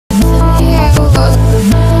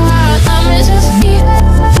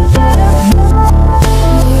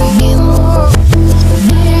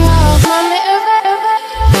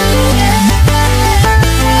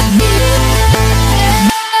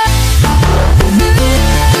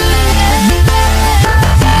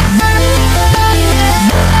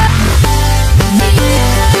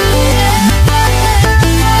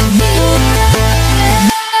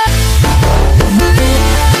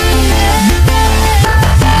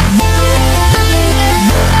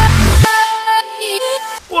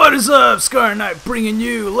What is up, Scar Knight, bringing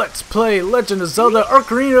you Let's Play Legend of Zelda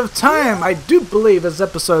Ocarina of Time. I do believe it's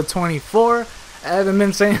episode 24. I haven't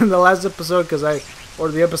been saying the last episode or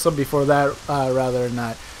the episode before that, rather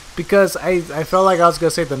not. Because I felt like I was going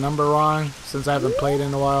to say the number wrong since I haven't played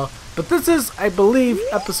in a while. But this is, I believe,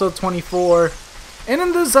 episode 24. And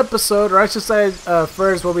in this episode, or I should say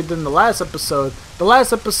first what we did in the last episode. The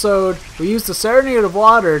last episode, we used the Serenade of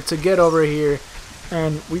Water to get over here.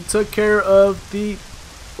 And we took care of the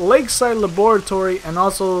Lakeside Laboratory and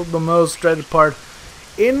also the most dreaded part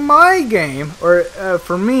in my game, or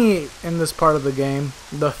for me in this part of the game,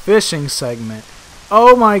 the fishing segment.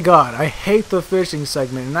 Oh my god, I hate the fishing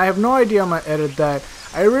segment, and I have no idea how I'm going to edit that.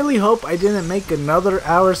 I really hope I didn't make another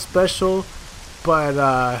hour special, but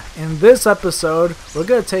in this episode, we're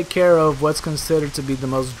going to take care of what's considered to be the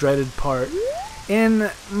most dreaded part in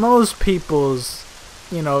most people's,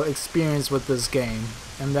 experience with this game,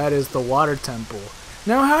 and that is the water temple.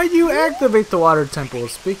 Now, how do you activate the water temple?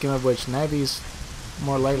 Speaking of which, Navi's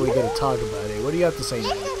more likely going to talk about it. What do you have to say,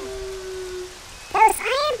 Navi? Those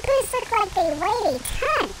iron boots look like they weigh a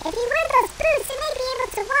ton. If you wear those boots, you may be able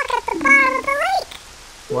to walk at the bottom of the lake.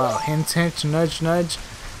 Wow, hint, hint, nudge, nudge.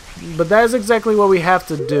 But that is exactly what we have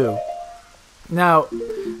to do. Now,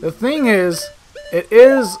 the thing is, it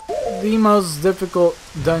is the most difficult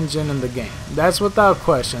dungeon in the game. That's without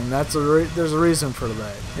question. There's a reason for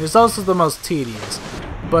that. It's also the most tedious.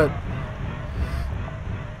 But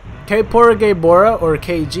K. Porage Bora, or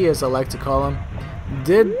KG as I like to call him,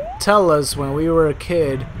 did tell us when we were a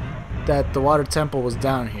kid that the water temple was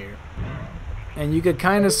down here. And you could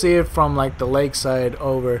kind of see it from like the lakeside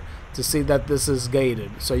over to see that this is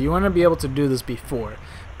gated. So you want to be able to do this before.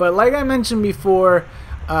 But like I mentioned before,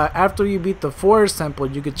 after you beat the forest temple,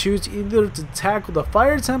 you could choose either to tackle the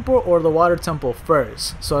fire temple or the water temple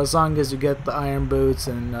first. So as long as you get the iron boots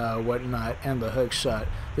and whatnot and the hook shot,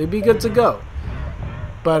 you'd be good to go.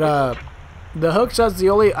 But the hook shot's the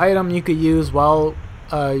only item you could use while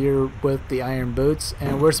you're with the iron boots,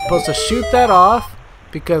 and we're supposed to shoot that off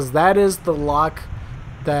because that is the lock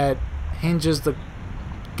that hinges the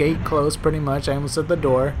gate closed pretty much. I almost said the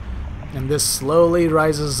door, and this slowly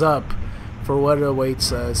rises up for what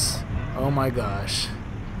awaits us. Oh my gosh.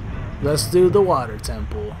 Let's do the water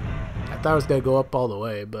temple. I thought it was gonna go up all the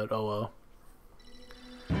way, but oh well.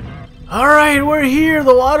 Alright, we're here,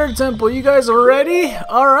 the water temple. You guys are ready?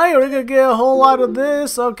 Alright, we're gonna get a whole lot of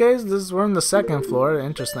this. Okay, so we're on the second floor.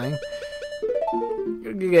 Interesting.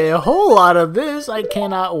 We're gonna get a whole lot of this. I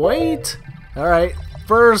cannot wait. Alright,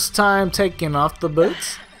 first time taking off the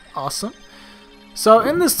boots. Awesome. So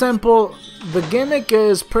in this temple, the gimmick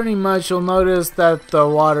is pretty much, you'll notice that the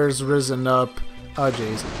water's risen up. Oh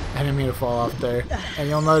jeez, I didn't mean to fall off there. And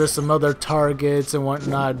you'll notice some other targets and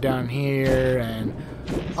whatnot down here and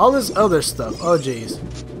all this other stuff. Oh jeez.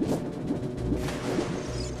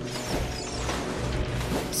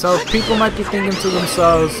 So people might be thinking to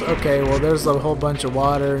themselves, okay, well there's a whole bunch of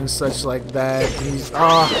water and such like that.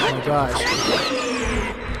 Oh my gosh.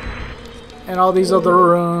 And all these other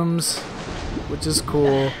rooms, which is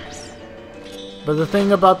cool. But the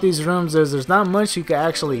thing about these rooms is there's not much you can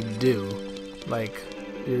actually do. Like,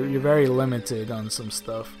 you're very limited on some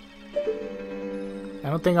stuff. I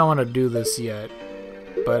don't think I want to do this yet,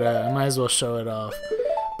 but I might as well show it off.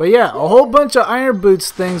 But yeah, a whole bunch of iron boots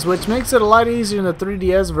things, which makes it a lot easier in the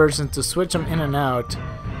 3DS version to switch them in and out.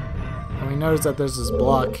 And we notice that there's this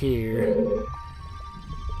block here,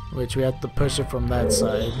 which we have to push it from that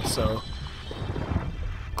side. So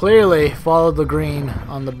clearly follow the green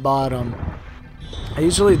on the bottom. I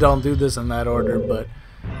usually don't do this in that order, but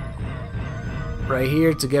right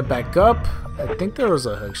here to get back up, I think there was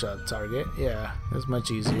a hookshot target. Yeah, it's much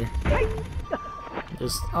easier.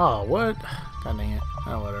 Just, oh, what? God dang it.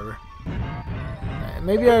 Oh, whatever.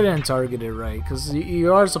 Maybe I didn't target it right, because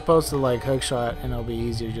you are supposed to like hookshot and it'll be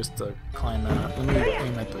easier just to climb out. Let me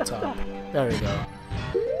aim at the top. There we go.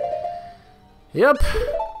 Yep.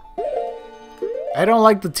 I don't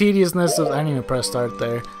like the tediousness of, I didn't even press start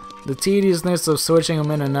there. The tediousness of switching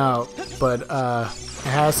them in and out, but it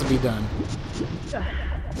has to be done.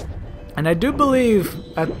 And I do believe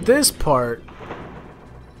at this part,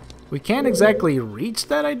 we can't exactly reach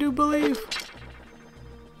that, I do believe.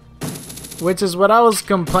 Which is what I was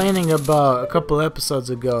complaining about a couple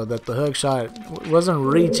episodes ago, that the hook shot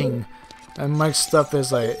wasn't reaching as much stuff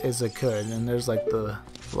as it could. And there's like the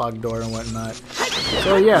locked door and whatnot.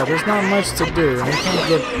 So yeah, there's not much to do, and we can't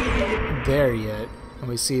get there yet. And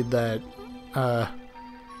we see that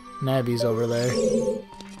Navi's over there.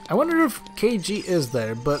 I wonder if KG is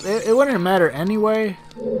there, but it wouldn't matter anyway.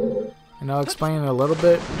 And I'll explain in a little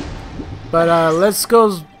bit. But let's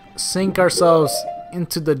go sink ourselves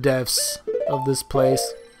into the depths of this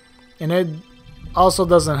place. And it also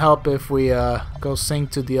doesn't help if we go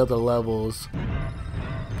sync to the other levels,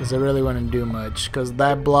 because it really wouldn't do much. Because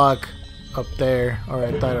that block up there, or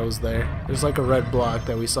I thought it was there, there's like a red block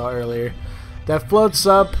that we saw earlier that floats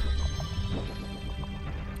up,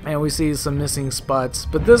 and we see some missing spots.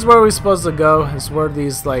 But this is where we're supposed to go. It's where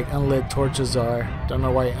these like unlit torches are. Don't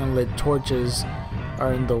know why unlit torches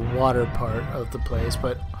are in the water part of the place,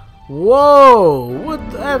 but whoa! What?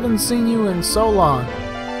 I haven't seen you in so long.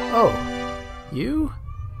 Oh, you?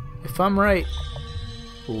 If I'm right,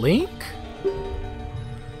 Link?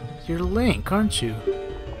 You're Link, aren't you?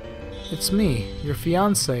 It's me, your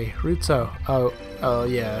fiance, Ruto. Oh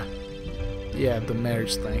yeah. Yeah, the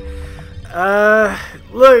marriage thing.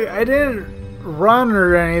 Look, I didn't run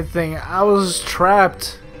or anything. I was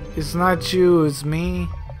trapped. It's not you, it's me.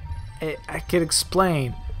 I can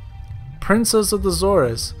explain. Princess of the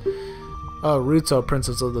Zoras. Oh, Ruto,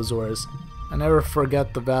 Princess of the Zoras. I never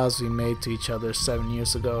forget the vows we made to each other 7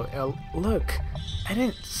 years ago. Look, I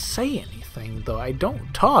didn't say anything though. I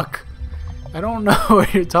don't talk. I don't know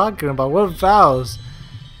what you're talking about. What vows?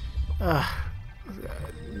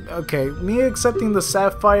 Okay, me accepting the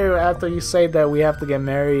sapphire after you say that we have to get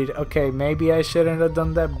married. Okay, maybe I shouldn't have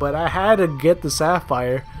done that, but I had to get the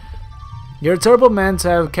sapphire. You're a terrible man to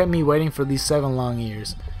have kept me waiting for these 7 long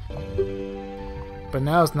years. But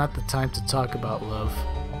now is not the time to talk about love.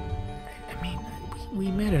 I mean,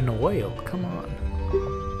 we met in a whale. Come on.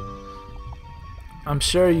 I'm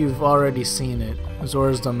sure you've already seen it.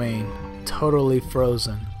 Zora's Domain. Totally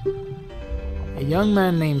frozen. A young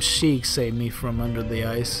man named Sheik saved me from under the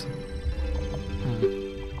ice.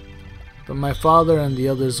 But my father and the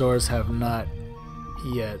other Zoras have not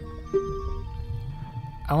yet.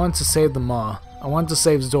 I want to save them all. I want to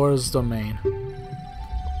save Zora's Domain.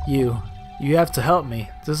 You have to help me.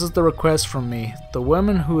 This is the request from me, the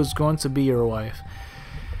woman who is going to be your wife.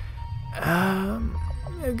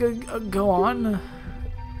 Go on.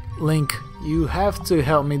 Link, you have to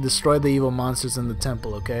help me destroy the evil monsters in the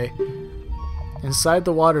temple, okay? Inside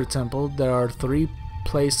the water temple, there are 3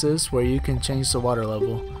 places where you can change the water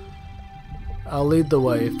level. I'll lead the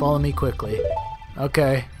way. Follow me quickly.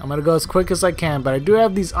 Okay, I'm gonna go as quick as I can, but I do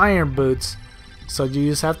have these iron boots, so you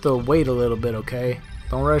just have to wait a little bit, okay?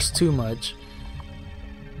 Don't rush too much.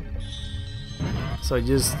 So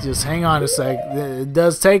just hang on a sec. It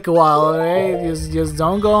does take a while, okay? Just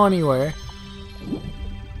don't go anywhere.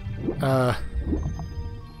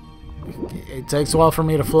 It takes a while for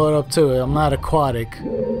me to float up to it. I'm not aquatic.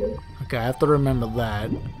 Okay, I have to remember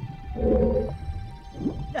that.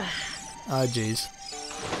 Oh, jeez.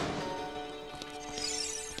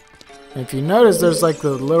 If you notice, there's like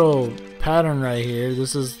the little pattern right here.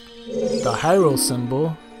 This is the Hyrule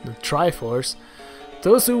symbol, the Triforce.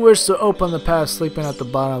 Those who wish to open the path sleeping at the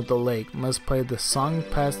bottom of the lake must play the song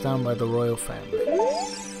passed down by the royal family.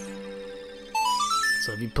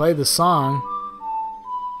 So if you play the song,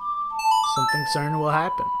 something certain will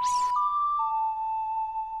happen.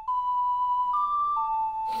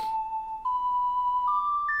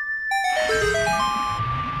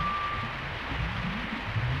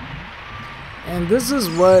 And this is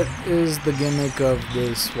what is the gimmick of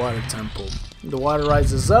this water temple. The water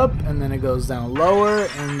rises up and then it goes down lower,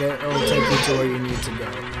 and it will take you to where you need to go.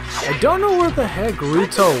 I don't know where the heck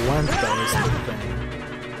Ruto went though, is the thing.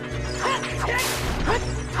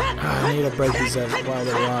 I need to break these while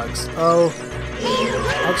they're rocks. Oh,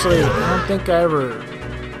 actually, I don't think I ever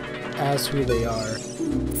asked who they are.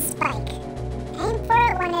 Spike. Aim for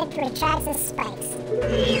it when it retracts its spikes.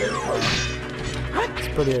 It's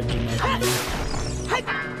pretty original.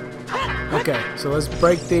 Okay, so let's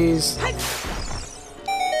break these.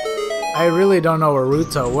 I really don't know where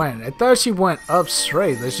Ruto went. I thought she went up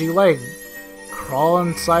straight. Did she like crawl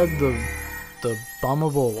inside the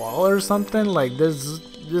bombable wall or something? Like this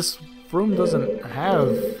room doesn't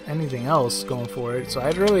have anything else going for it, so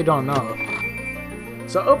I really don't know.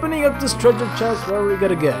 So opening up this treasure chest, what are we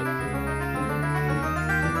gonna get?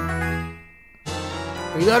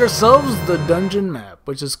 We got ourselves the dungeon map,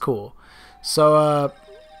 which is cool. So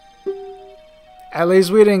at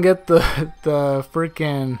least we didn't get the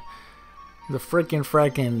freaking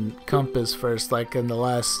compass first, like in the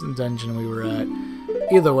last dungeon we were at.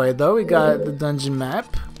 Either way though, we got the dungeon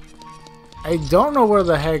map. I don't know where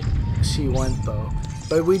the heck she went though,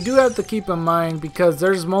 but we do have to keep in mind, because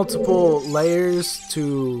there's multiple layers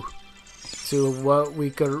to what we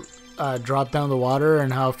could drop down the water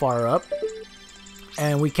and how far up,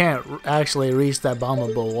 and we can't actually reach that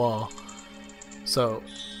bombable wall. So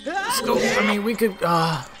let's go. I mean, we could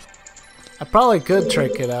I probably could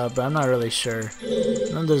trick it out, but I'm not really sure.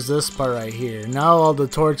 And then there's this part right here. Now all the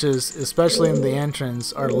torches, especially in the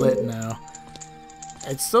entrance, are lit now.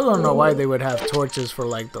 I still don't know why they would have torches for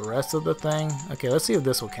like the rest of the thing. Okay, let's see if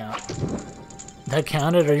this will count. That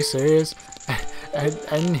counted? Are you serious? I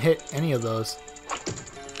didn't hit any of those.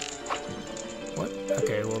 What?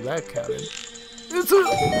 Okay, well that counted.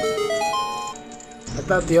 I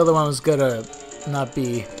thought the other one was gonna not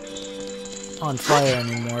be on fire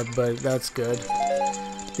anymore, but that's good.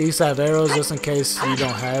 These have arrows just in case you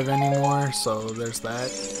don't have any more, so there's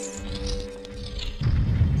that.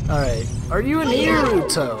 Alright, are you an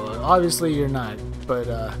Naruto? Obviously you're not, but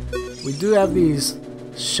we do have these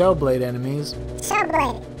Shellblade enemies.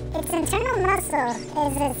 Shellblade. Its internal muscle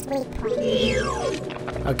is its weak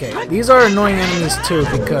point. Okay, these are annoying enemies too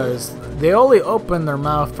because they only open their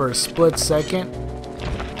mouth for a split second.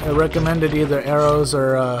 I recommended either arrows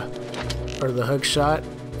or the hook shot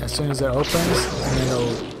as soon as it opens, and then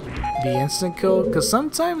it'll be instant kill. Because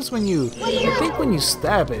sometimes when you, I think when you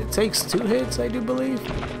stab it, it takes 2 hits, I do believe.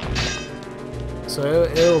 So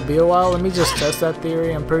it'll be a while. Let me just test that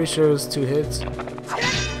theory. I'm pretty sure it's 2 hits.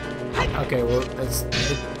 Okay, well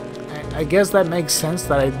I guess that makes sense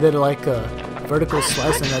that I did like a vertical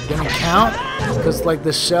slice and that didn't count because like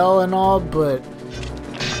the shell and all, but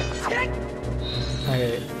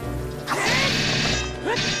okay.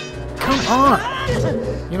 Come on!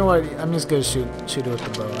 You know what? I'm just gonna shoot it with the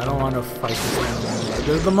bow. I don't want to fight this enemy.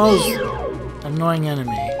 They're the most annoying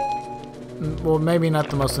enemy. Well, maybe not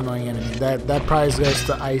the most annoying enemy. That prize goes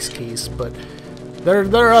to Ice Keys, but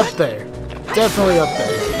they're up there. Definitely up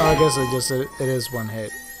there. Oh, I guess it is 1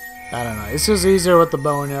 hit. I don't know. It's just easier with the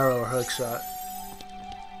bow and arrow or hook shot.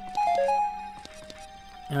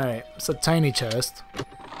 Alright, it's a tiny chest.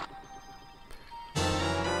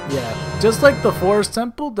 Yeah, just like the Forest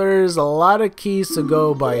Temple, there's a lot of keys to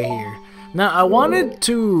go by here. Now, I wanted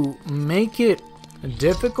to make it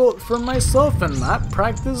difficult for myself and not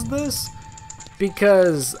practice this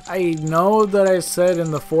because I know that I said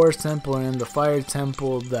in the Forest Temple and in the Fire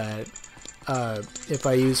Temple that if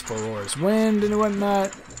I use Furor's Wind and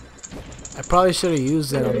whatnot, I probably should have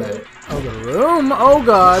used it on that other room. Oh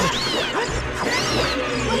god!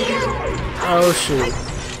 Oh shoot.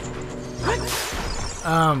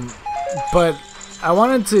 But I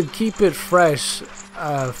wanted to keep it fresh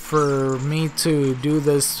for me to do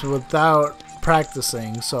this without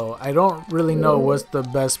practicing, so I don't really know what's the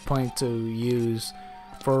best point to use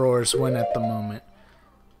Furor's Wind at the moment.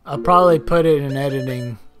 I'll probably put it in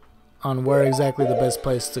editing on where exactly the best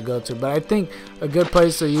place to go to, but I think a good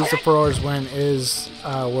place to use the Furor's Wind is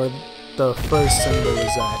where the first symbol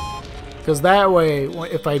is at, because that way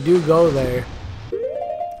if I do go there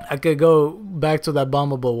I could go back to that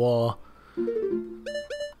bombable wall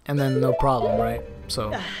and then no problem, right?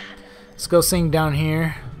 So let's go sing down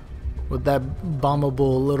here with that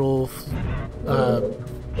bombable little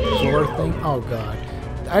floor thing. Oh god,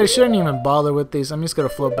 I shouldn't even bother with these. I'm just gonna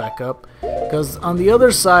float back up because on the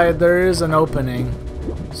other side there is an opening,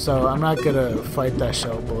 so I'm not gonna fight that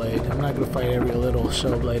shell blade. I'm not gonna fight every little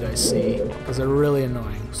shell blade I see because they're really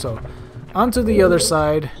annoying. So onto the other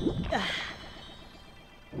side,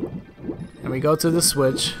 and we go to the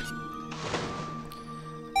switch.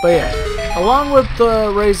 But yeah, along with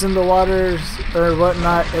raising the waters or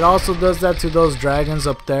whatnot, it also does that to those dragons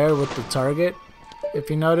up there with the target, if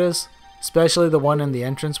you notice, especially the one in the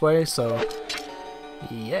entranceway. So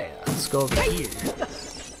yeah, let's go over here.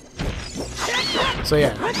 So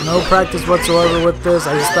yeah, no practice whatsoever with this.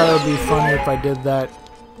 I just thought it would be funny if I did that,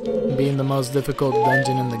 being the most difficult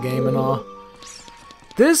dungeon in the game and all.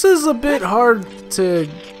 This is a bit hard to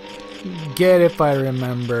get if I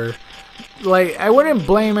remember. Like, I wouldn't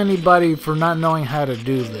blame anybody for not knowing how to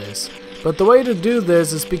do this, but the way to do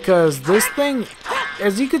this is because this thing,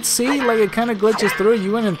 as you could see, like it kind of glitches through.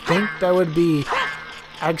 You wouldn't think that would be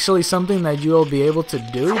actually something that you'll be able to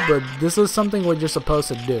do, but this is something what you're supposed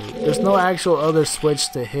to do. There's no actual other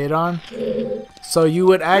switch to hit on, so you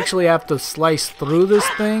would actually have to slice through this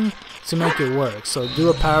thing to make it work. So do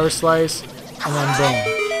a power slice and then boom,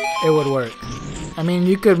 it would work. I mean,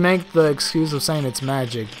 you could make the excuse of saying it's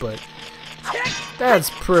magic, but that's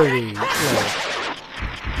pretty, like,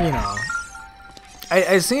 you know.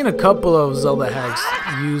 I've seen a couple of Zelda hacks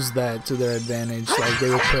use that to their advantage. Like, they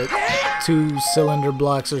would put 2 cylinder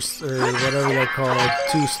blocks or whatever they're called,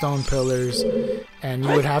 2 stone pillars, and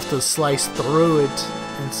you would have to slice through it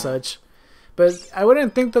and such. But I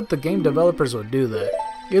wouldn't think that the game developers would do that.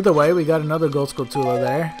 Either way, we got another Gold Skulltula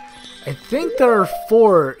there. I think there are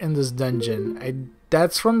 4 in this dungeon.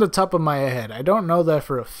 That's from the top of my head. I don't know that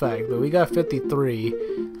for a fact, but we got 53.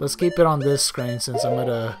 Let's keep it on this screen since I'm at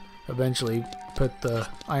a eventually put the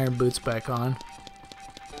iron boots back on.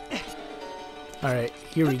 Alright,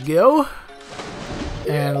 here we go.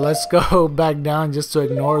 And let's go back down just to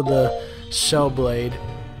ignore the shell blade.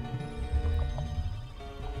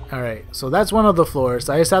 Alright, so that's one of the floors.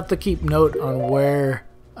 I just have to keep note on where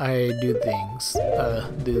I do things.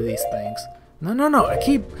 Do these things. No,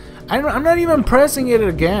 I'm not even pressing it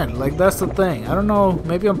again. Like, that's the thing. I don't know,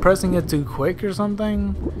 maybe I'm pressing it too quick or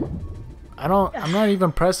something. I'm not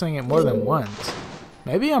even pressing it more than once.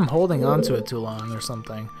 Maybe I'm holding on to it too long or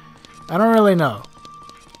something. I don't really know.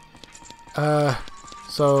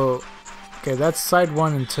 So, okay, that's side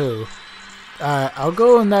 1 and 2. I'll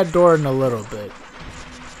go in that door in a little bit.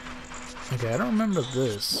 Okay, I don't remember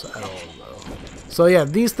this at all, though. So yeah,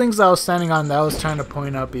 these things I was standing on that I was trying to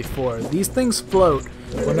point out before. These things float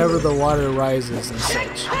whenever the water rises and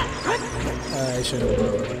such. I shouldn't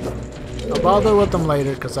bother with them. I'll bother with them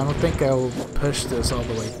later because I don't think I will push this all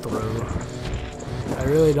the way through. I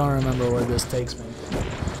really don't remember where this takes me.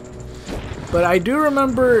 But I do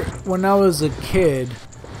remember when I was a kid,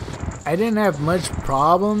 I didn't have much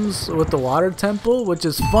problems with the water temple, which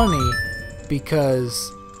is funny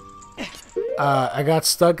because I got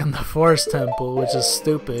stuck in the forest temple, which is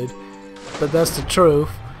stupid, but that's the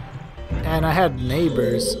truth. And I had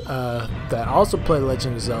neighbors that also played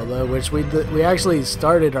Legend of Zelda, which we actually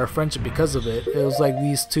started our friendship because of it. It was like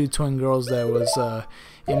these two twin girls that was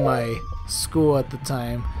in my school at the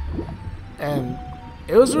time, and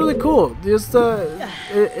it was really cool. Just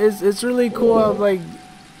it's really cool how, like,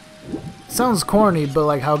 sounds corny, but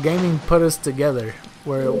like how gaming put us together,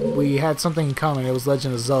 where we had something in common. It was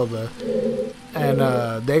Legend of Zelda,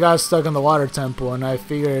 and they got stuck in the water temple, and I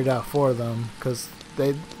figured it out for them because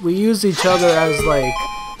we used each other as like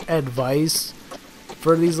advice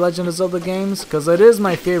for these Legend of Zelda games, because it is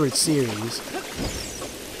my favorite series.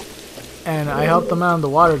 And I helped them out in the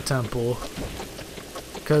water temple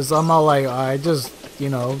because I'm all like, I just, you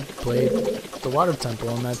know, played the water temple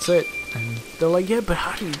and that's it. And they're like, yeah, but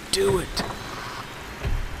how do you do it?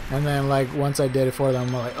 And then, like, once I did it for them,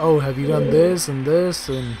 I'm like, oh, have you done this and this?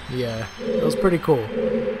 And yeah, it was pretty cool.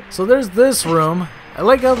 So there's this room. I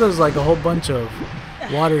like how there's like a whole bunch of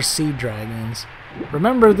water sea dragons.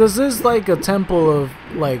 Remember, this is like a temple of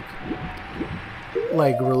like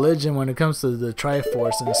religion when it comes to the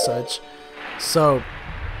Triforce and such. So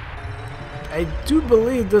I do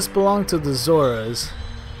believe this belonged to the Zoras.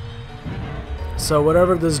 So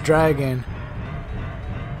whatever this dragon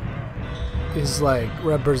is like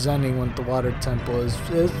representing with the water temple is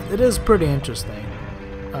it is pretty interesting.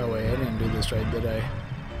 Oh wait, I didn't do this right, did I?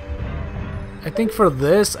 I think for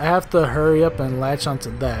this I have to hurry up and latch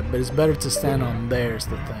onto that, but it's better to stand on there is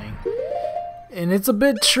the thing. And it's a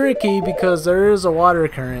bit tricky because there is a water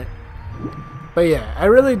current. But yeah, I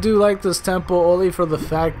really do like this temple only for the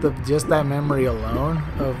fact of just that memory alone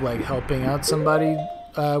of like helping out somebody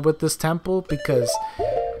with this temple, because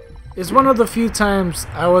it's one of the few times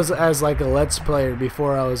I was as like a Let's Player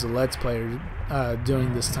before I was a Let's Player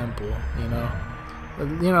doing this temple, you know.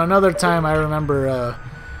 Another time I remember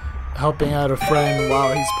helping out a friend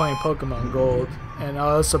while he's playing Pokemon Gold, and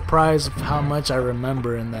I was surprised of how much I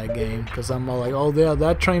remember in that game, because I'm all like, oh yeah,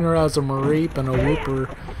 that trainer has a Mareep and a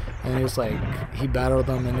Wooper, and he was like, he battled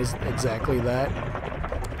them and it's exactly that.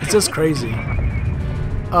 It's just crazy.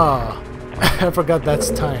 Oh, I forgot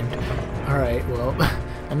that's timed. Alright, well,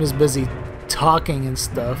 I'm just busy talking and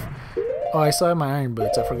stuff. Oh, I still have my iron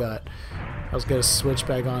boots, I forgot. I was gonna switch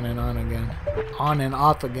back on and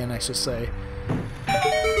off again, I should say.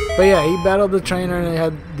 But yeah, he battled the trainer and he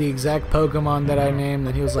had the exact Pokemon that I named,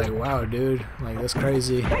 and he was like, wow, dude, like, that's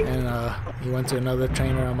crazy. And he went to another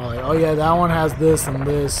trainer, I'm all like, oh yeah, that one has this and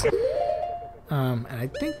this. And I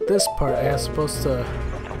think this part I was supposed to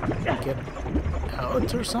get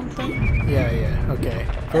out or something? Yeah, okay.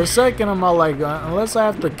 For a second I'm all like, unless I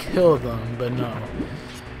have to kill them, but no.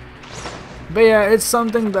 But yeah, it's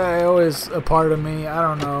something that always a part of me, I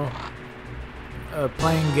don't know.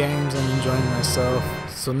 Playing games and enjoying myself.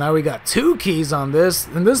 So now we got 2 keys on this.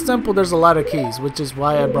 In this temple there's a lot of keys, which is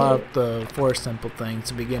why I brought up the forest temple thing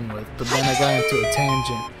to begin with. But then I got into a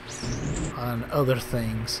tangent on other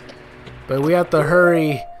things. But we have to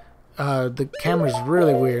hurry. The camera's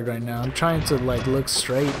really weird right now. I'm trying to like look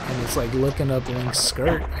straight and it's like looking up Link's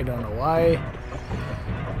skirt. I don't know why.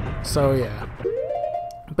 So yeah.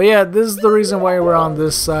 But yeah, this is the reason why we're on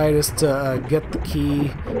this side, is to get the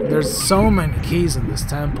key. There's so many keys in this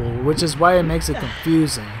temple, which is why it makes it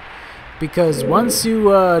confusing. Because once you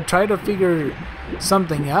try to figure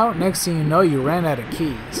something out, next thing you know, you ran out of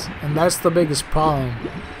keys. And that's the biggest problem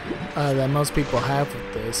that most people have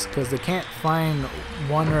with this, because they can't find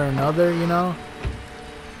one or another, you know?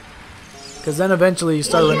 Because then eventually you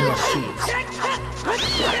start running out of keys.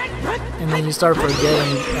 And then you start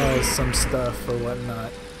forgetting some stuff or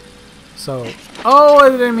whatnot. So, oh, I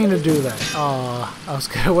didn't mean to do that. Oh, I was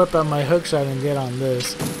going to whip out my hookshot and get on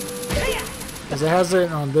this. Because it has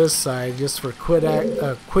it on this side just for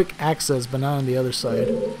quick access, but not on the other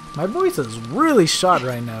side. My voice is really shot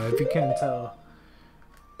right now, if you can't tell.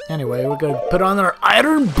 Anyway, we're going to put on our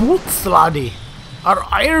iron boots, laddie. Our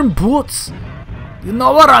iron boots. You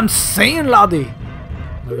know what I'm saying, laddie?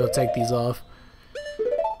 We're going to take these off.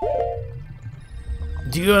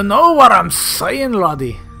 Do you know what I'm saying,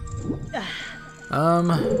 laddie?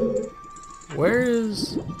 Where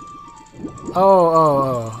is...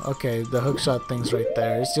 Oh, okay, the hookshot thing's right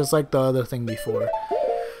there. It's just like the other thing before.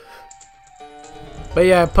 But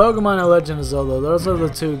yeah, Pokemon and Legend of Zelda, those are the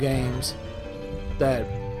two games that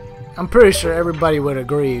I'm pretty sure everybody would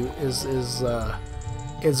agree is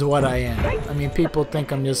what I am. I mean, people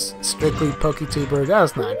think I'm just strictly PokeTuber.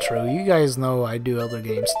 That's not true. You guys know I do other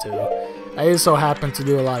games too. I just so happen to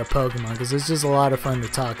do a lot of Pokemon because it's just a lot of fun to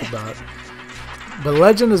talk about. But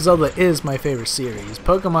Legend of Zelda is my favorite series.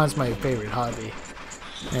 Pokemon's my favorite hobby.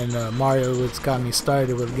 And Mario has got me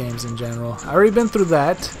started with games in general. I already been through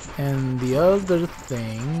that. And the other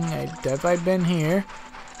thing, have I been here?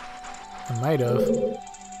 I might have.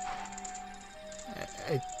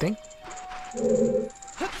 I think.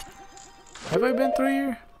 Have I been through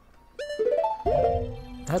here?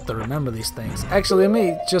 I have to remember these things. Actually, let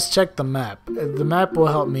me just check the map. The map will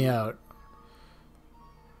help me out.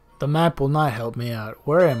 The map will not help me out.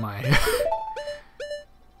 Where am I?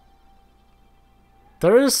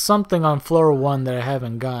 There is something on floor 1 that I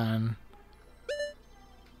haven't gotten.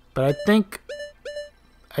 But I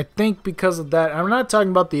think because of that, I'm not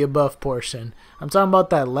talking about the above portion. I'm talking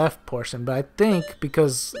about that left portion. But I think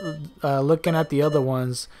because looking at the other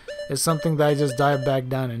ones is something that I just dive back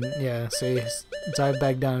down and yeah, see, dive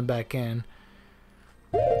back down and back in.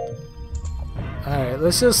 Alright,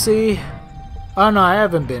 let's just see. Oh no, I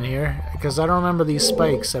haven't been here because I don't remember these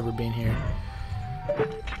spikes ever being here.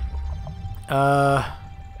 I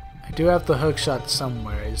do have the hookshot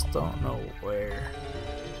somewhere. I just don't know where.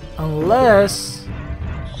 Unless,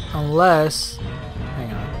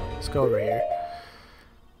 hang on, let's go over here.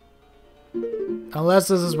 Unless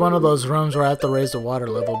this is one of those rooms where I have to raise the water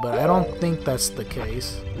level, but I don't think that's the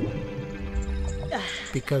case.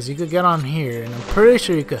 Because you could get on here, and I'm pretty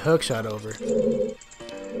sure you could hookshot over.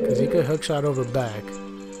 Because you could hookshot over back.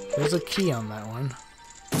 There's a key on that one.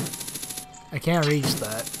 I can't reach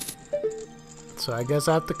that. So I guess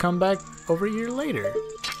I have to come back over here later.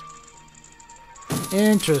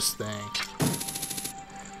 Interesting.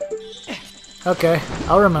 Okay,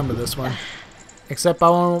 I'll remember this one. Except I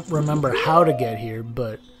won't remember how to get here,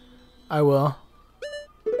 but I will.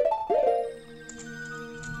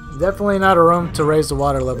 Definitely not a room to raise the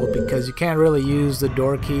water level because you can't really use the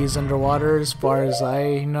door keys underwater as far as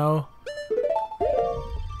I know.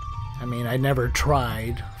 I mean, I never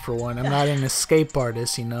tried, for one. I'm not an escape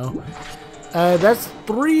artist, you know. That's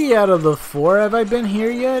 3 out of the 4. Have I been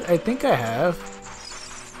here yet? I think I have.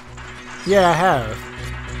 Yeah, I have.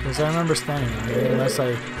 Because I remember standing in here, unless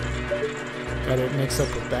I got it mixed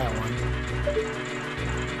up with that one.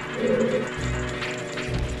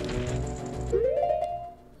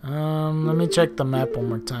 Let me check the map one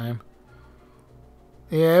more time.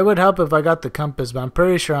 Yeah, it would help if I got the compass, but I'm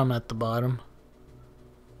pretty sure I'm at the bottom.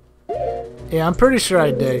 Yeah, I'm pretty sure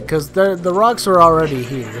I did, because the rocks are already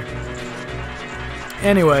here.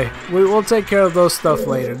 Anyway, we'll take care of those stuff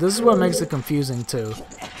later. This is what makes it confusing, too.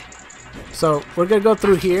 So, we're going to go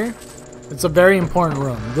through here. It's a very important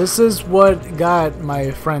room. This is what got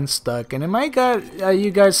my friend stuck, and it might got you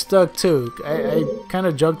guys stuck, too. I kind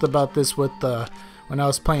of joked about this with when I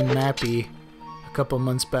was playing Mappy a couple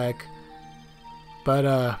months back. But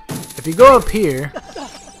if you go up here,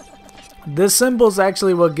 this symbol is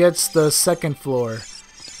actually what gets the second floor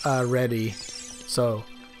ready. So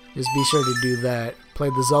just be sure to do that. Play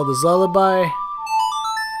the Zelda's Lullaby.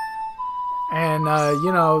 And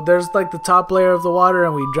you know, there's like the top layer of the water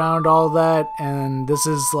and we drowned all that, and this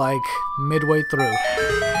is like midway through.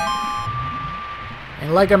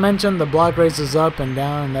 And like I mentioned, the block raises up and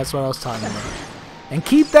down, and that's what I was talking about. And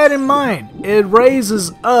keep that in mind, it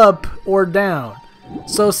raises up or down.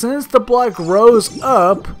 So since the block rose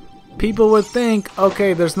up, people would think,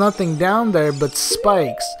 okay, there's nothing down there but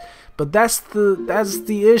spikes. But that's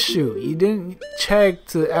the issue. You didn't check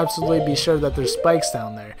to absolutely be sure that there's spikes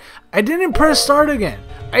down there. I didn't press start again.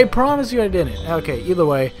 I promise you I didn't. Okay, either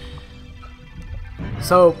way.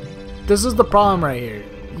 So this is the problem right here.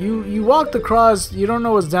 You walked across, you don't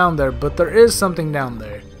know what's down there, but there is something down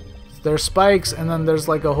there. There's spikes, and then there's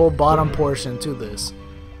like a whole bottom portion to this.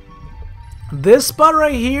 This spot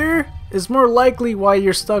right here is more likely why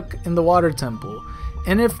you're stuck in the water temple.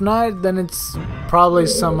 And if not, then it's probably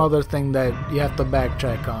some other thing that you have to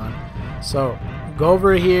backtrack on. So go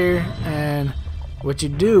over here, and what you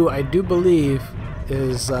do, I do believe,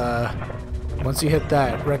 is once you hit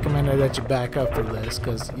that, recommended that you back up for this,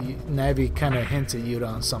 because Navi kind of hints at you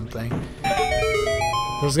on something.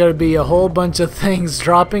 There's going to be a whole bunch of things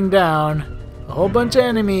dropping down, a whole bunch of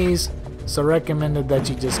enemies, so recommended that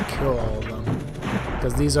you just kill all of them,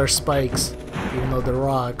 because these are spikes, even though they're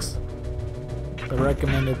rocks. But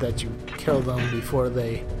recommended that you kill them before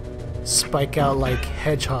they spike out like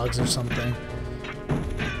hedgehogs or something.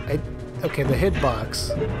 Okay, the hitbox.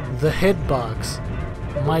 The hitbox.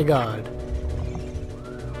 My god.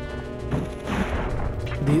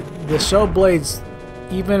 The shell blades,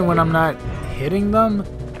 even when I'm not hitting them,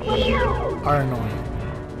 are annoying.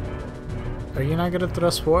 Are you not gonna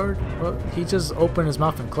thrust forward? Well, he just opened his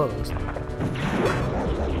mouth and closed.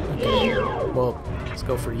 Okay. Well, let's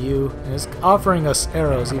go for you. And it's offering us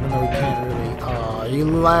arrows, even though we can't really. Aw,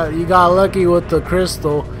 you got lucky with the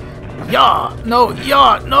crystal. Yeah! No!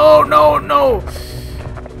 Yeah! No! No! No!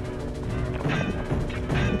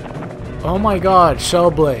 Oh my god,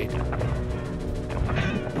 Shellblade.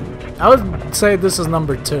 I would say this is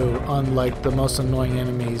number 2 on like the most annoying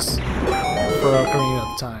enemies for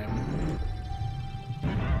Ocarina of Time.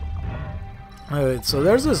 Alright, so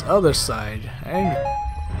there's this other side. I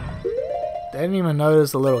didn't even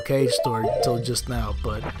notice the little cage door until just now,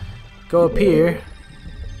 but go up here.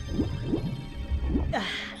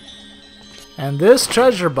 And this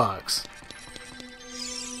treasure box.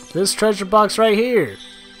 This treasure box right here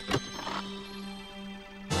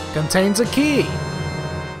contains a key.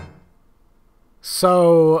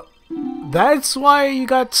 So that's why you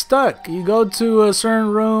got stuck. You go to a certain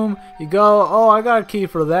room, you go, oh, I got a key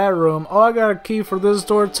for that room, oh, I got a key for this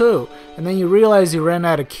door too, and then you realize you ran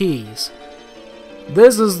out of keys.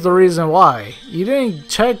 This is the reason why. You didn't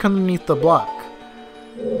check underneath the block.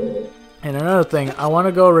 And another thing, I want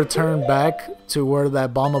to go return back to where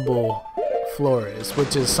that bombable floor is,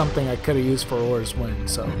 which is something I could have used for Ore's Wind,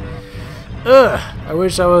 so I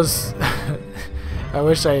wish I was I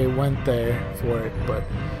wish I went there for it, but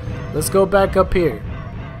let's go back up here.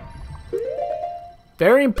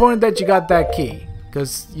 Very important that you got that key,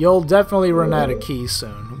 because you'll definitely run out of keys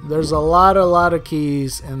soon. There's a lot of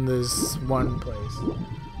keys in this one place.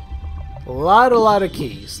 A lot of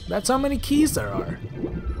keys. That's how many keys there are.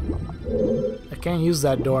 I can't use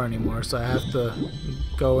that door anymore, so I have to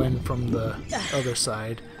go in from the other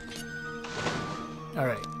side.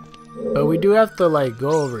 Alright. But we do have to like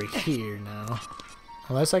go over here now.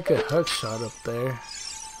 Unless I could hook shot up there.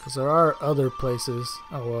 Because there are other places.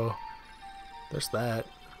 Oh well. There's that.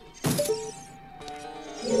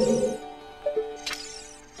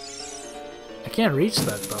 I can't reach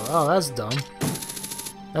that though. Oh, that's dumb.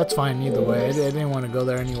 That's fine either way. I didn't want to go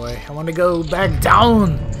there anyway. I want to go back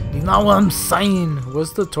down. You know what I'm saying?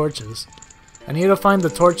 What's the torches? I need to find the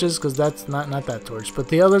torches because that's not that torch, but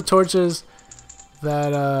the other torches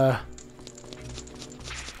that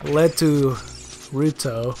led to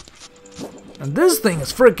Ruto. And this thing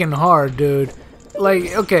is freaking hard, dude.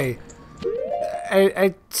 Like, okay,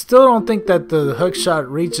 I still don't think that the hook shot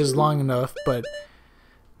reaches long enough, but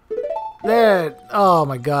that, oh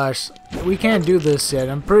my gosh, we can't do this yet.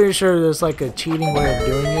 I'm pretty sure there's like a cheating way of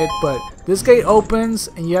doing it, but this gate opens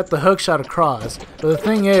and you have to hook shot across. But the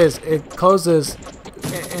thing is, it closes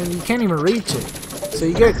and you can't even reach it. So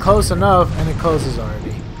you get close enough and it closes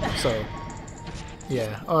already. So,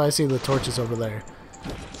 yeah. Oh, I see the torches over there.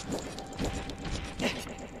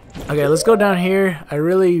 Okay, let's go down here. I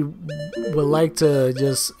really would like to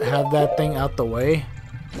just have that thing out the way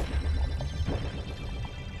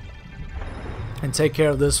and take care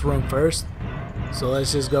of this room first. So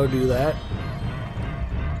let's just go do that.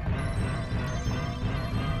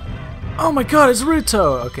 Oh my god, it's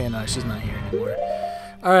Ruto! Okay, no, she's not here anymore.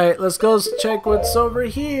 Alright, let's go check what's over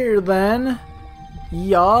here then.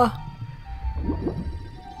 Yeah.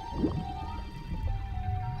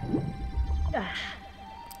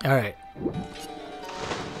 Alright.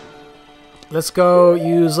 Let's go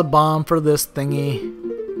use a bomb for this thingy.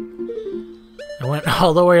 I went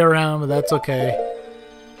all the way around, but that's okay.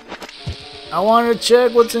 I want to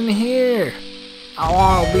check what's in here. I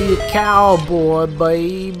want to be a cowboy,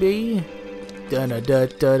 baby.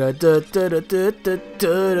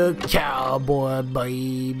 Cowboy,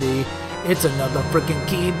 baby. It's another freaking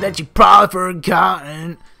key that you probably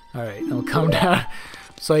forgotten. Alright, I'll calm down.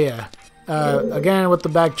 So yeah. Again, with the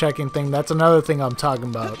backtracking thing, that's another thing I'm talking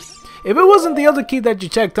about. If it wasn't the other key that you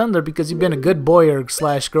checked under because you've been a good boy or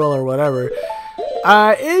slash girl or whatever,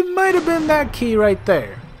 it might have been that key right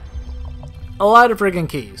there. A lot of freaking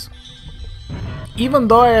keys. Even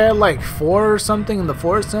though I had like 4 or something in the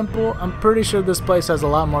 4th simple, I'm pretty sure this place has a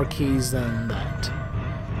lot more keys than that.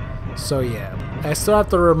 So yeah, I still have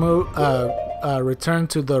to return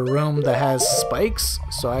to the room that has spikes,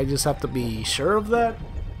 so I just have to be sure of that.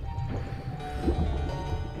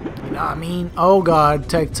 You know what I mean? Oh god,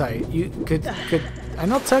 Tektite. You could I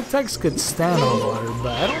know Tektites could stand on water,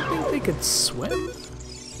 but I don't think they could swim.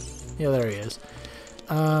 Yeah, there he is.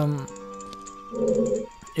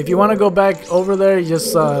 If you want to go back over there, you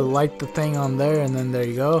just light the thing on there, and then there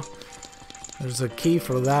you go. There's a key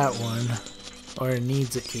for that one, or it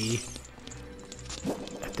needs a key.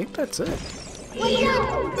 I think that's it.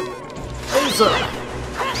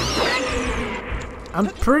 I'm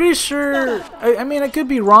pretty sure. I mean, I could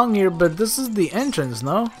be wrong here, but this is the entrance,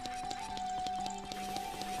 no?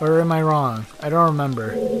 Or am I wrong? I don't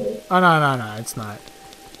remember. Oh no, it's not.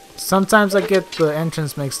 Sometimes I get the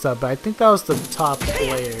entrance mixed up, but I think that was the top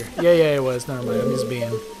layer. Yeah, it was. Never mind. I'm just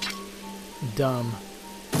being dumb.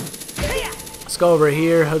 Let's go over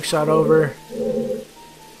here. Hookshot over.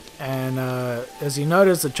 And as you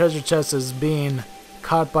notice, the treasure chest is being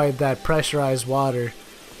caught by that pressurized water.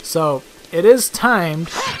 So it is timed.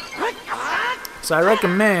 So I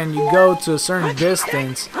recommend you go to a certain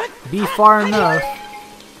distance, be far enough,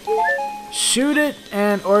 shoot it,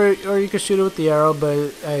 and or you can shoot it with the arrow,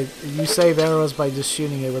 but you save arrows by just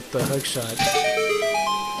shooting it with the hook shot.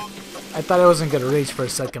 I thought I wasn't gonna reach for a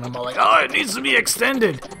second. I'm all like, oh, it needs to be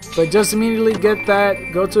extended, but just immediately get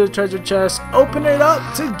that. Go to the treasure chest, open it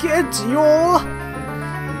up to get your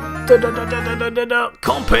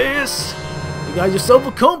compass. You got yourself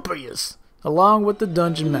a compass along with the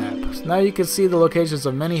dungeon map. So now you can see the locations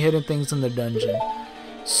of many hidden things in the dungeon.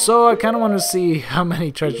 So I kind of want to see how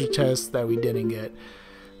many treasure chests that we didn't get.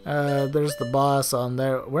 There's the boss on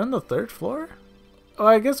there. We're on the 3rd floor? Oh,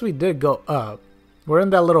 I guess we did go up. We're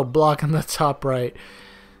in that little block on the top right.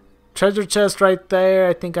 Treasure chest right there.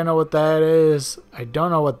 I think I know what that is. I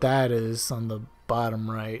don't know what that is on the bottom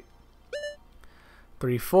right.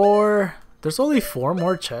 3, 4. There's only 4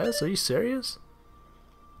 more chests? Are you serious?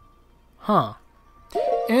 Huh.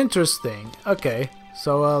 Interesting. Okay.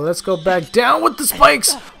 So let's go back down with the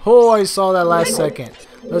spikes. Oh, I saw that last second.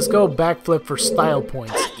 Let's go backflip for style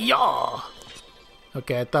points. Yeah.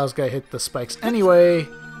 Okay, I thought I was gonna hit the spikes anyway.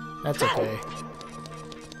 That's okay.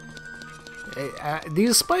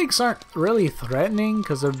 These spikes aren't really threatening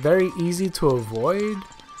because they're very easy to avoid.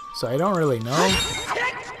 So I don't really know.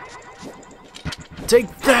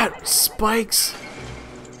 Take that, spikes.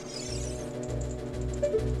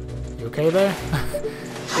 You okay there?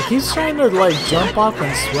 He's trying to like jump off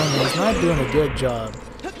and swim. He's not doing a good job.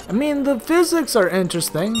 I mean, the physics are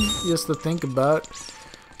interesting just to think about.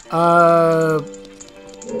 I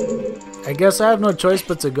guess I have no choice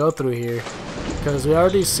but to go through here because we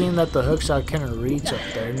already seen that the hookshot can't reach up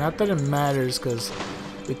there. Not that it matters because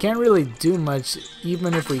we can't really do much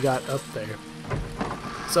even if we got up there.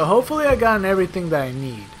 So hopefully I gotten everything that I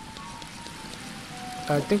need.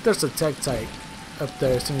 I think there's a Tektite up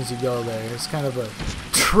there as soon as you go there. It's kind of a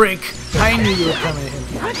trick. I knew you were coming in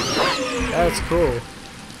here. That's cool.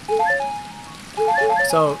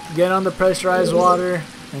 So get on the pressurized water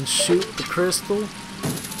and shoot the crystal.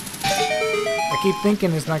 I keep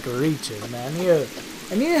thinking it's not gonna reach it, man.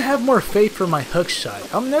 I need to have more faith for my hook shot.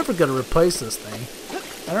 I'm never gonna replace this thing.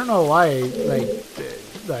 I don't know why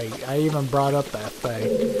like I even brought up that fact.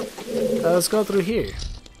 Let's go through here.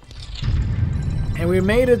 And we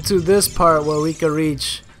made it to this part where we could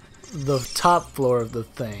reach the top floor of the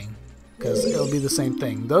thing. Because it'll be the same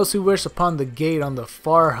thing. Those who wish upon the gate on the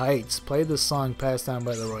far heights play the song passed down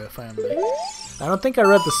by the royal family. I don't think I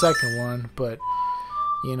read the second one, but,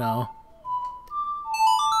 you know.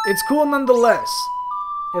 It's cool nonetheless.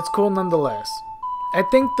 It's cool nonetheless. I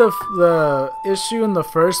think the issue in the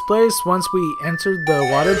first place, once we entered the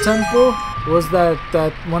water temple, was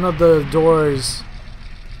that one of the doors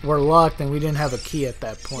were locked and we didn't have a key at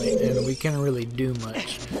that point, and we couldn't really do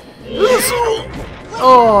much.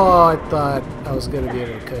 Oh, I thought I was gonna be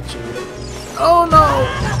able to cut you. Oh no!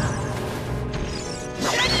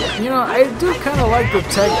 You know, I do kind of like the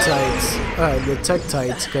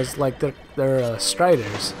Tektites, because like they're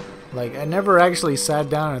Striders. Like, I never actually sat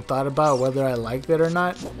down and thought about whether I liked it or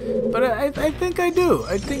not, but I think I do.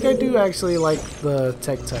 I think I do actually like the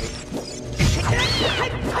Tektite.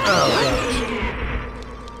 Oh gosh.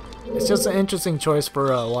 It's just an interesting choice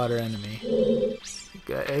for a water enemy.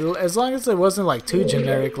 As long as it wasn't like too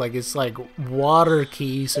generic, like it's like water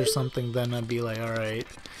keys or something, then I'd be like, alright.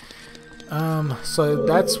 So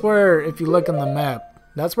that's where, if you look on the map,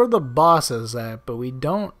 that's where the boss is at, but we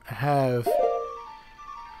don't have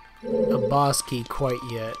a boss key quite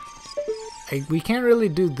yet. We can't really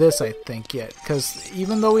do this, I think, yet, because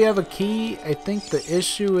even though we have a key, I think the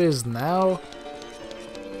issue is now,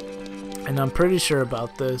 and I'm pretty sure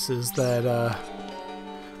about this, is that,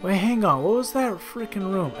 wait, hang on, what was that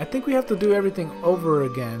freaking room? I think we have to do everything over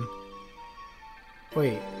again.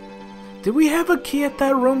 Wait, did we have a key at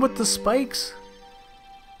that room with the spikes?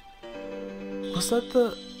 Was that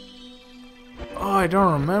the... Oh, I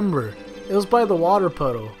don't remember. It was by the water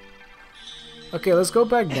puddle. Okay, let's go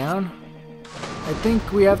back down. I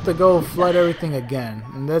think we have to go flood everything again.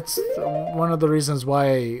 And that's one of the reasons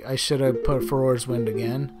why I should have put Furor's Wind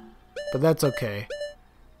again. But that's okay.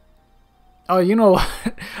 Oh, you know what?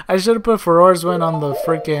 I should have put Furor's Wind on the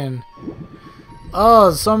freaking...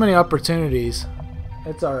 Oh, so many opportunities.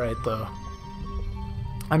 It's alright though.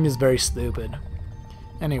 I'm just very stupid.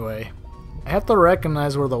 Anyway, I have to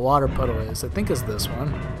recognize where the water puddle is. I think it's this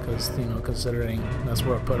one, because, you know, considering that's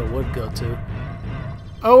where a puddle would go to.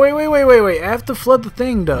 Oh, wait. I have to flood the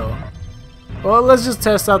thing though. Well, let's just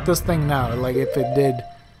test out this thing now. Like, if it did,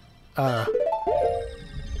 I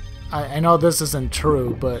know this isn't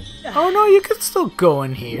true, but... Oh no, you can still go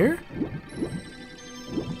in here.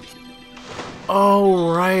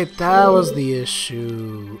 Oh, right, that was the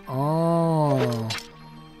issue. Oh.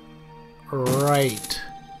 Right.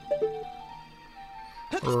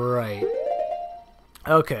 Right.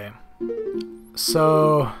 Okay.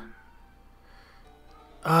 So...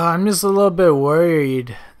 I'm just a little bit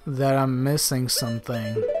worried that I'm missing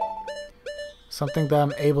something. Something that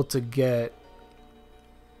I'm able to get.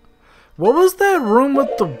 What was that room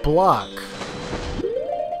with the block?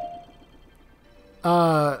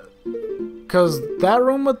 Cause that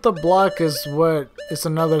room with the block is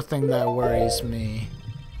another thing that worries me.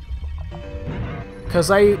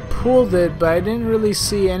 Cause I pulled it, but I didn't really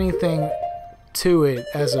see anything to it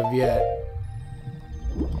as of yet.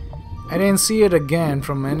 I didn't see it again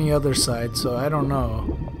from any other side, so I don't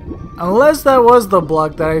know. Unless that was the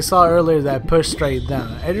block that I saw earlier that pushed straight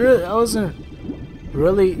down. I wasn't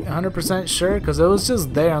really 100% sure because it was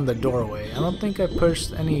just there on the doorway. I don't think I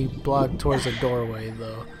pushed any block towards the doorway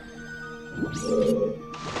though.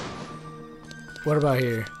 What about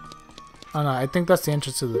here? Oh no, I think that's the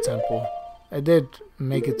entrance to the temple. I did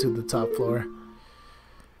make it to the top floor.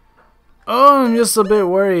 Oh, I'm just a bit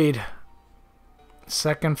worried.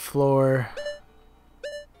 Second floor.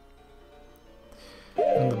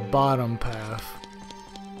 And the bottom path.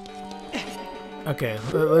 Okay,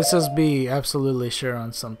 let's just be absolutely sure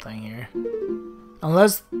on something here.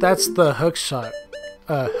 Unless that's the hook shot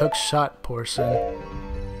portion.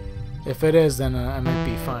 If it is, then I might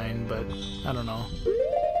be fine, but I don't know.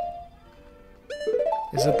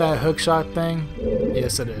 Is it that hook shot thing?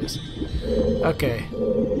 Yes, it is. Okay.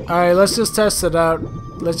 Alright, let's just test it out.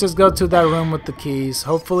 Let's just go to that room with the keys.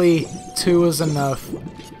 Hopefully 2 is enough.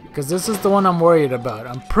 Because this is the one I'm worried about.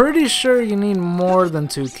 I'm pretty sure you need more than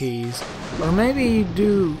 2 keys. Or maybe you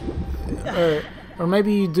do... Or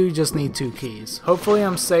maybe you do just need 2 keys. Hopefully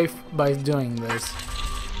I'm safe by doing this.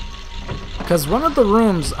 Because one of the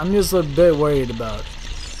rooms I'm just a bit worried about.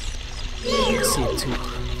 I see 2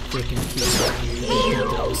 freaking keys right here. You think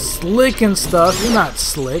they're all slick and stuff. You're not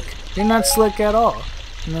slick. You're not slick at all.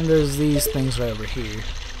 And then there's these things right over here.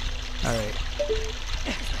 Alright.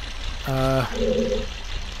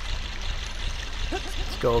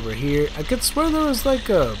 Let's go over here. I could swear there was like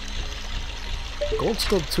a gold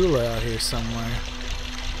sculptura out here somewhere.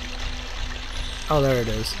 Oh, there it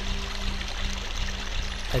is.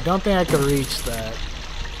 I don't think I could reach that.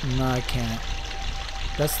 No, I can't.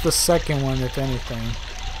 That's the second one, if anything.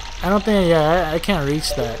 I don't think, yeah, I can't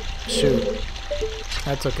reach that. Shoot.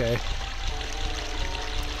 That's okay.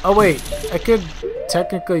 Oh wait, I could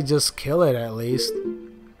technically just kill it at least.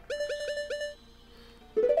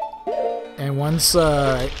 And once,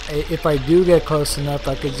 if I do get close enough,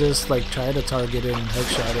 I could just like try to target it and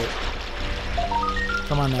hookshot it.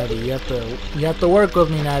 Come on, Navi, you have to work with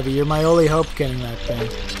me, Navi. You're my only hope getting that thing.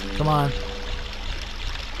 Come on.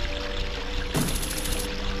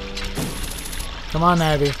 Come on,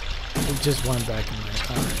 Navi. It just went back in my...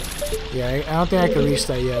 Yeah, I don't think I can reach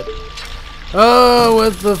that yet. Oh,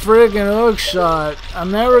 with the friggin' hook shot.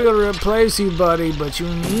 I'm never gonna replace you, buddy, but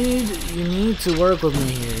you need to work with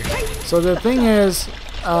me here. So the thing is,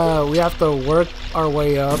 we have to work our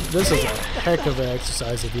way up. This is a heck of an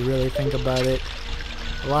exercise if you really think about it.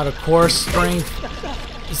 A lot of core strength.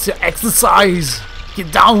 It's an exercise.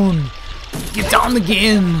 Get down. Get down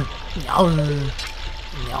again. Go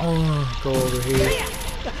over here.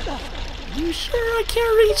 You sure I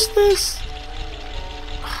can't reach this?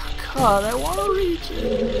 God, I want to reach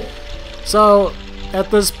it. So, at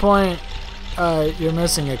this point, you're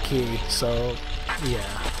missing a key, so, yeah.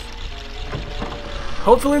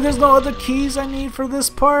 Hopefully there's no other keys I need for this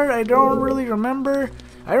part. I don't really remember.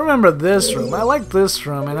 I remember this room. I like this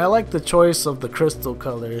room, and I like the choice of the crystal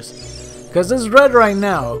colors. Because it's red right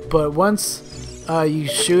now, but once you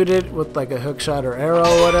shoot it with like a hook shot or arrow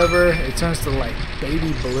or whatever, it turns to like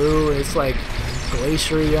baby blue. It's like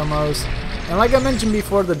glaciery almost. And like I mentioned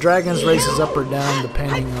before, the dragon's races up or down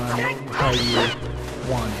depending on how you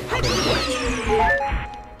want it, pretty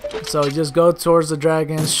much. So just go towards the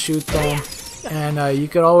dragons, shoot them, and you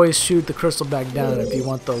could always shoot the crystal back down if you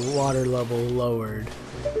want the water level lowered.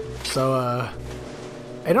 So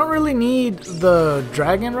I don't really need the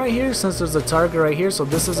dragon right here since there's a target right here, so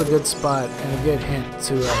this is a good spot and a good hint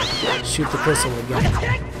to shoot the crystal again.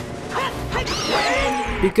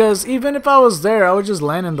 Because even if I was there, I would just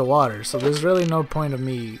land in the water, so there's really no point of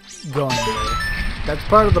me going there. That's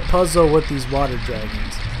part of the puzzle with these water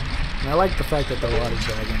dragons. And I like the fact that they're water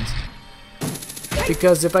dragons.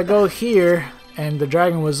 Because if I go here and the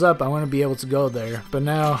dragon was up, I wouldn't be able to go there. But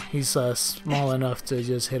now he's small enough to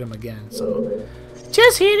just hit him again, so...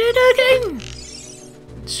 Just hit it again!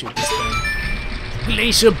 Shoot this thing.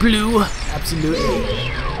 Glacier blue!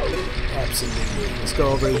 Absolutely. Absolutely. Let's go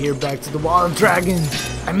over here back to the water dragon.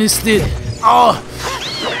 I missed it. Oh!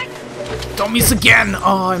 Don't miss again!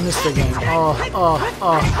 Oh, I missed again. Oh.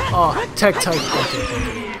 Tech type.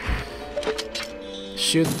 Okay.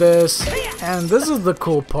 Shoot this. And this is the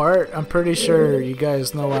cool part. I'm pretty sure you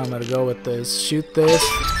guys know where I'm gonna go with this. Shoot this.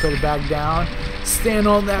 Put it back down. Stand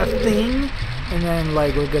on that thing. And then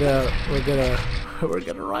like we're gonna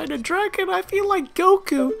ride a dragon. I feel like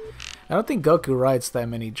Goku. I don't think Goku rides that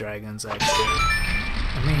many dragons actually.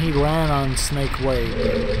 I mean he ran on Snake Way,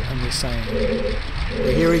 but I'm just saying.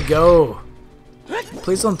 But here we go.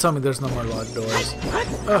 Please don't tell me there's no more locked doors.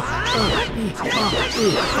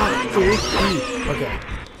 Okay.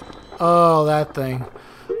 Oh, that thing.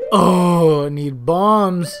 Oh, I need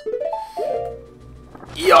bombs.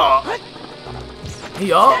 Yeah.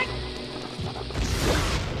 Yeah.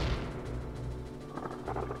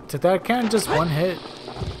 Did that count just one hit?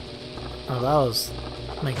 Oh,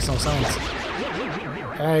 makes no sense.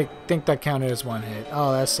 I think that counted as one hit.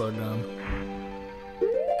 Oh, that's so dumb.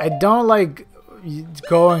 I don't like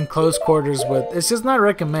going close quarters with... It's just not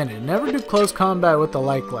recommended. Never do close combat with the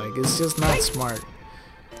like. It's just not smart.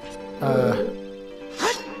 There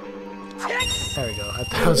we go. I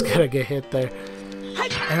thought I was gonna get hit there.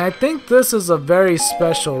 And I think this is a very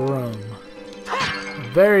special room.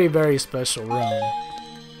 Very, very special room.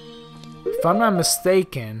 If I'm not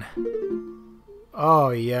mistaken... Oh,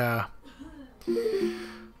 yeah.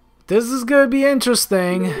 This is gonna be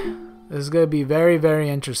interesting. This is gonna be very, very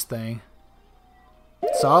interesting.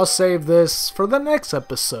 So I'll save this for the next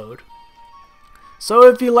episode. So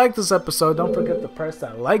if you like this episode, don't forget to press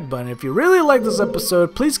that like button. If you really like this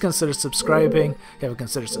episode, please consider subscribing. If you haven't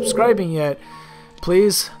considered subscribing yet,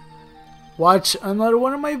 please watch another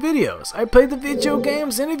one of my videos. I play the video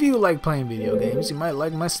games, and if you like playing video games, you might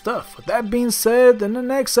like my stuff. With that being said, in the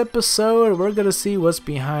next episode, we're gonna see what's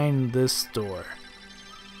behind this door.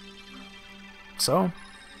 So,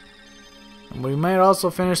 we might also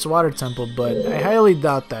finish the water temple, but I highly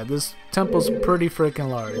doubt that. This temple's pretty freaking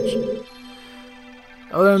large.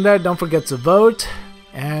 Other than that, don't forget to vote,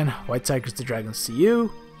 and White Tigers to Dragons to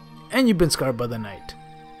you, and you've been scarred by the night.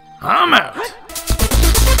 I'm out!